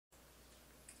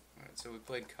Alright, so we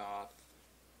played Koth.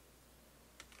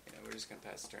 Yeah, we're just gonna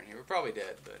pass the turn here. We're probably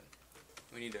dead, but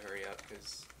we need to hurry up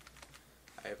because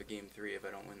I have a game 3 if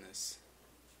I don't win this.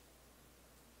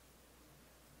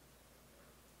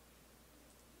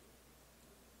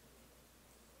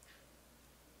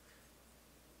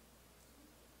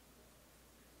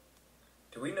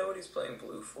 Do we know what he's playing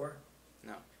blue for?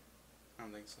 No, I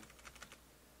don't think so.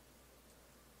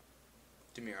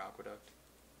 Dimir Aqueduct.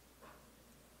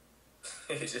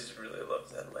 He just really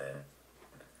loves that land.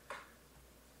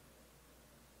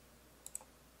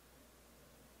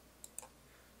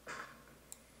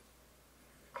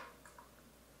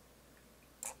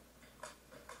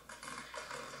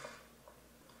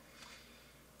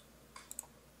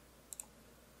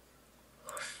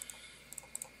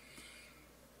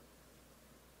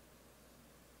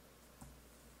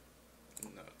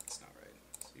 No, that's not right.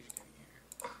 So you're getting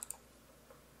here.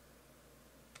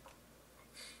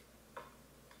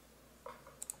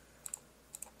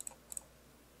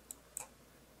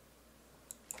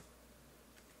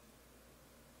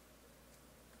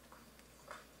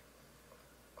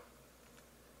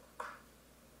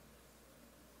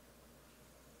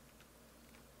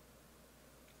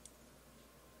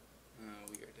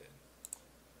 We are dead.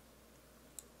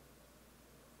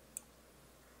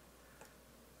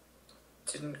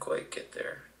 Didn't quite get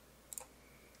there.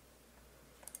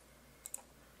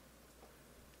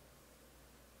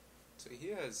 So he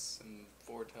has some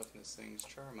 4 toughness things.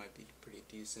 Char might be pretty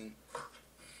decent.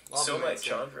 So might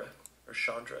Chandra. Or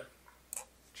Chandra.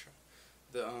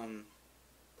 The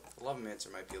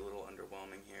Lavamancer might be a little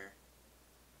underwhelming here.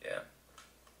 Yeah.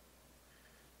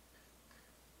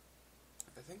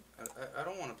 I think I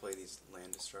don't want to play these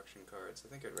land destruction cards. I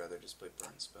think I'd rather just play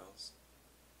burn spells.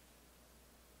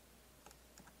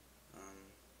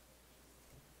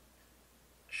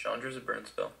 Chandra's a burn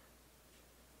spell.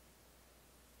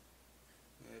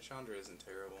 Yeah, Chandra isn't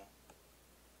terrible.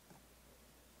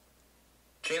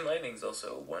 Chain Lightning's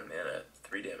also a 1 mana,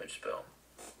 3 damage spell.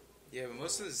 Yeah, but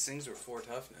most of these things were 4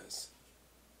 toughness.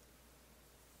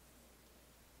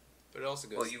 But it also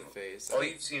goes to the face. All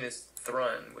you've seen is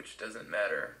Thrun, which doesn't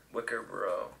matter, Wicker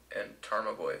Burrow, and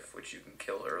Tarmogoyf, which you can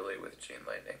kill early with Chain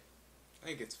Lightning. I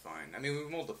think it's fine. I mean, we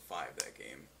rolled a 5 that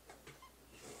game.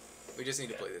 We just need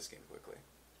to play this game quickly.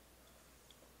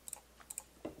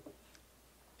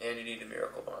 And you need a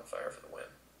Miracle Bonfire for the win.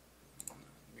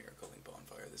 Miracling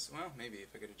Bonfire this... Well, maybe if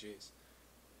I get a Jace.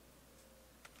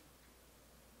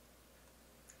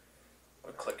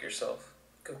 Or click yourself.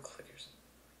 Go click yourself.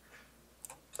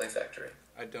 Play Factory.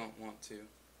 I don't want to.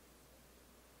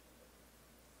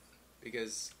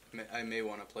 Because I may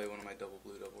want to play one of my double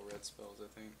blue, double red spells,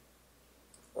 I think.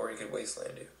 Or you could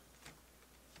Wasteland you.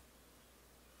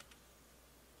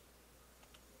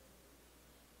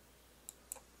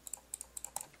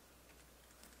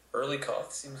 Early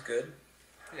Koth seems good.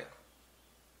 Yeah.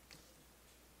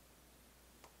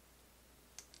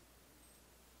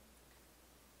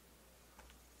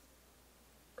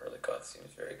 Early Koth seems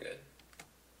very good.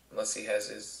 Unless he has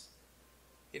his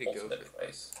ultimate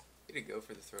price. He did go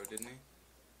for the throw, didn't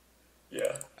he?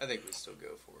 Yeah. I think we still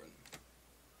go for it.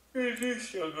 We do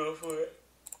still go for it.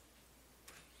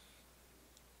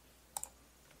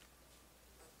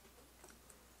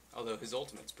 Although his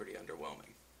ultimate's pretty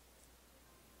underwhelming.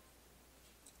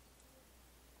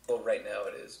 Well, right now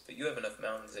it is, but you have enough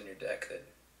mountains in your deck that,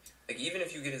 like, even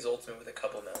if you get his ultimate with a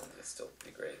couple mountains, it's still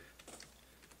pretty great.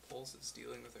 Pulse is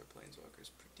dealing with our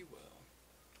planeswalkers pretty well.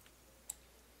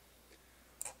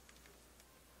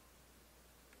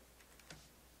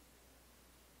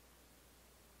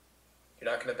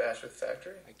 You're not going to bash with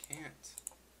Factory? I can't.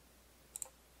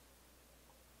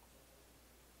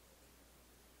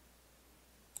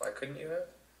 Why couldn't you have?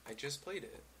 I just played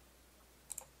it.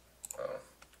 Oh,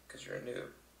 because you're a noob.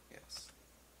 Yes.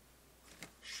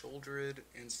 Shouldered,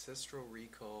 Ancestral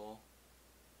Recall,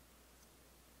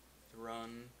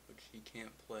 Thrun, which he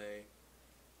can't play.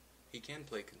 He can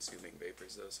play Consuming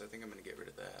Vapors, though, so I think I'm going to get rid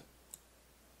of that.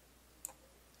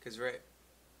 Because, right...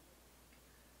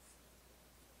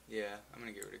 Yeah, I'm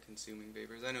going to get rid of Consuming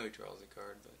Vapors. I know he draws a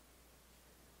card, but...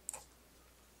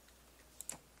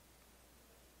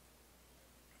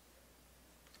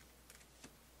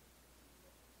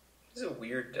 This is a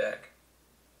weird deck.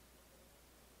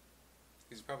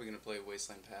 He's probably going to play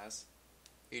Wasteland Pass.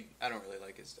 I don't really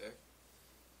like his deck.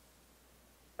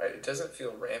 Right, it doesn't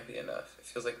feel rampy enough. It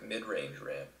feels like mid-range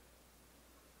ramp.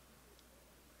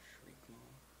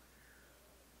 Shriekmaw.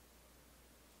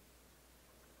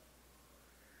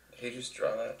 Did he just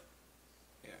draw that?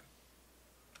 Yeah.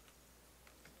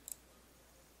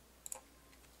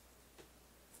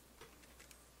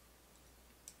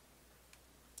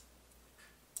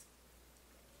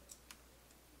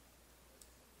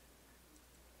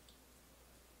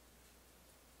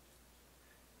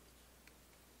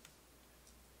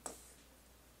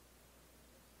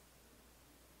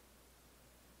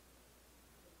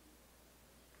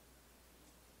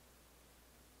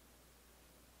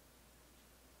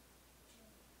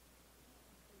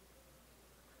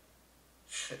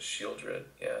 Shieldred.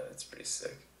 Yeah, that's pretty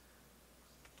sick.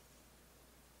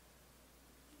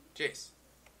 Jace.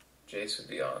 Jace would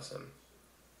be awesome.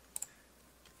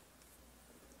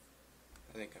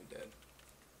 I think I'm dead.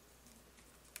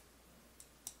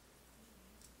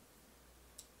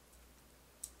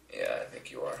 Yeah, I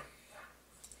think you are.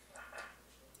 I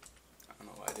don't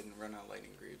know why I didn't run out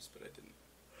Lightning Greaves, but I didn't.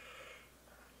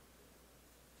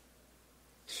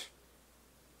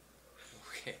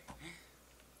 Okay.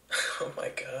 Oh my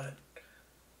god.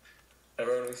 I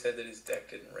remember when we said that his deck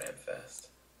didn't ramp fast.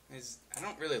 I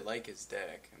don't really like his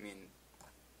deck. I mean...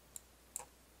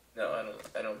 No, I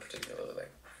don't particularly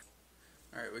like.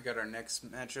 Alright, we got our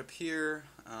next matchup here.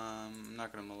 I'm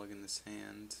not going to mulligan this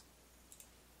hand.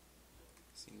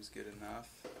 Seems good enough.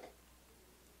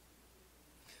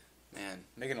 Man,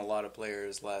 making a lot of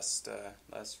players last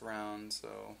round,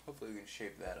 so hopefully we can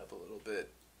shape that up a little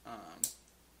bit.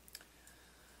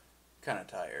 Kind of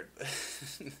tired, but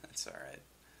that's alright.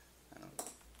 Okay.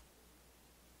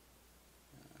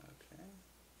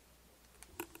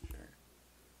 Sure.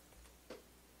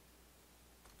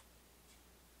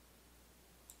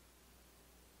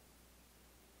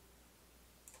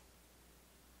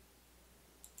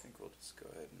 I think we'll just go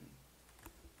ahead and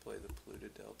play the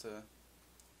Polluted Delta.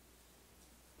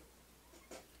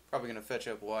 Probably going to fetch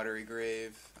up Watery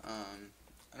Grave.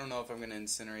 I don't know if I'm going to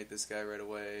incinerate this guy right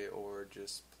away or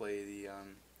just play the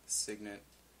Signet.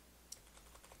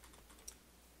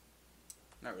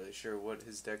 Not really sure what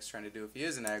his deck's trying to do. If he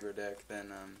is an aggro deck,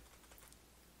 then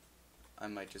I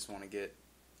might just want to get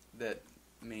that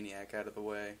Maniac out of the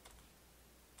way.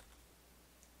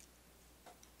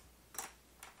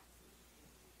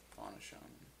 Fauna Shaman.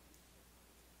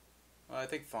 Well, I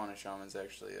think Fauna Shaman's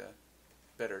actually a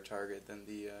better target than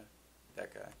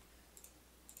that guy.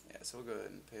 Yeah, so we'll go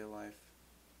ahead and pay a life.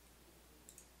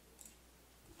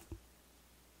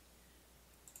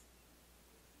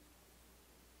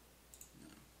 No.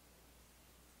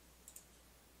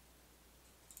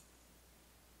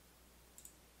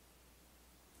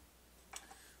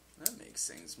 That makes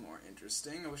things more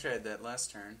interesting. I wish I had that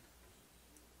last turn.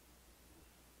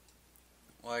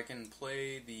 Well, I can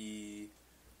play the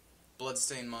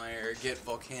Bloodstained Mire, get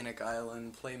Volcanic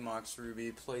Island, play Mox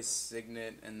Ruby, play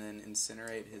Signet, and then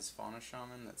incinerate his Fauna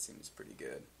Shaman. That seems pretty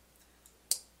good.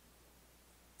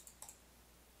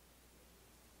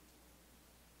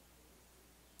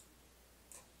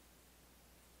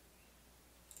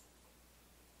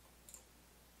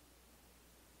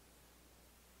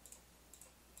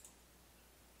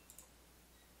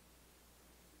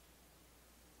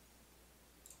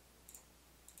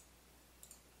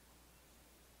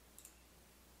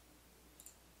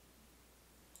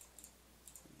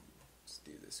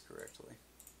 Do this correctly.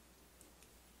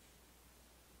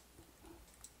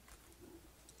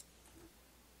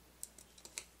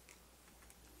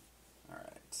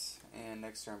 Alright, and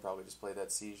next turn probably just play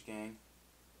that Siege Gang.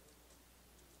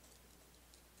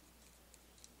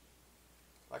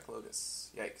 Black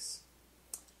Lotus, yikes.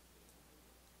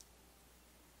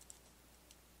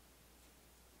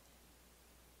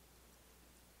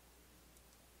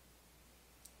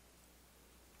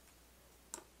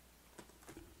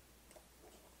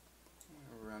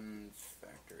 Run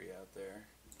Factory out there.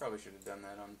 Probably should have done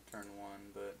that on turn 1,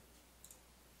 but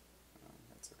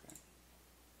that's okay.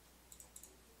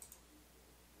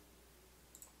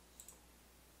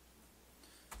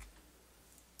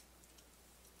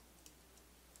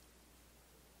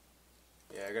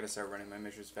 Yeah, I gotta start running my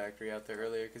Mishra's Factory out there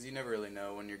earlier, because you never really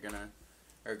know when you're gonna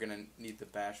need the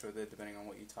bash with it, depending on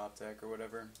what you top deck or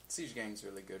whatever. Siege Gang's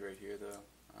really good right here, though.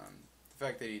 The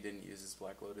fact that he didn't use his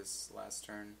Black Lotus last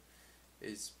turn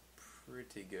is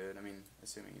pretty good. I mean,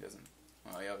 assuming he doesn't...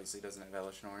 Well, he obviously doesn't have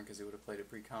Hellish Norn, because he would have played it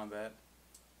pre-combat.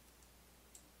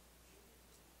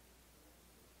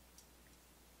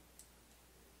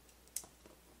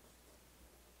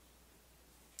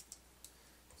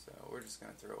 So we're just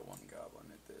going to throw one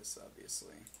Goblin at this,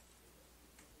 obviously.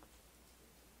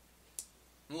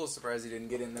 I'm a little surprised he didn't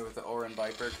get in there with the Oran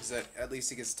Viper, because at least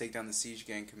he gets to take down the Siege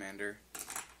Gang commander.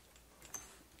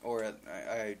 Or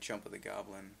I jump with a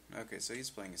Goblin. Okay, so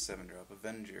he's playing a 7-drop.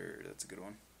 Avenger, that's a good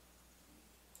one.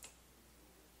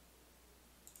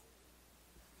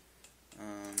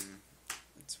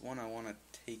 It's one I want to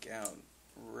take out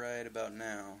right about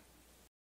now.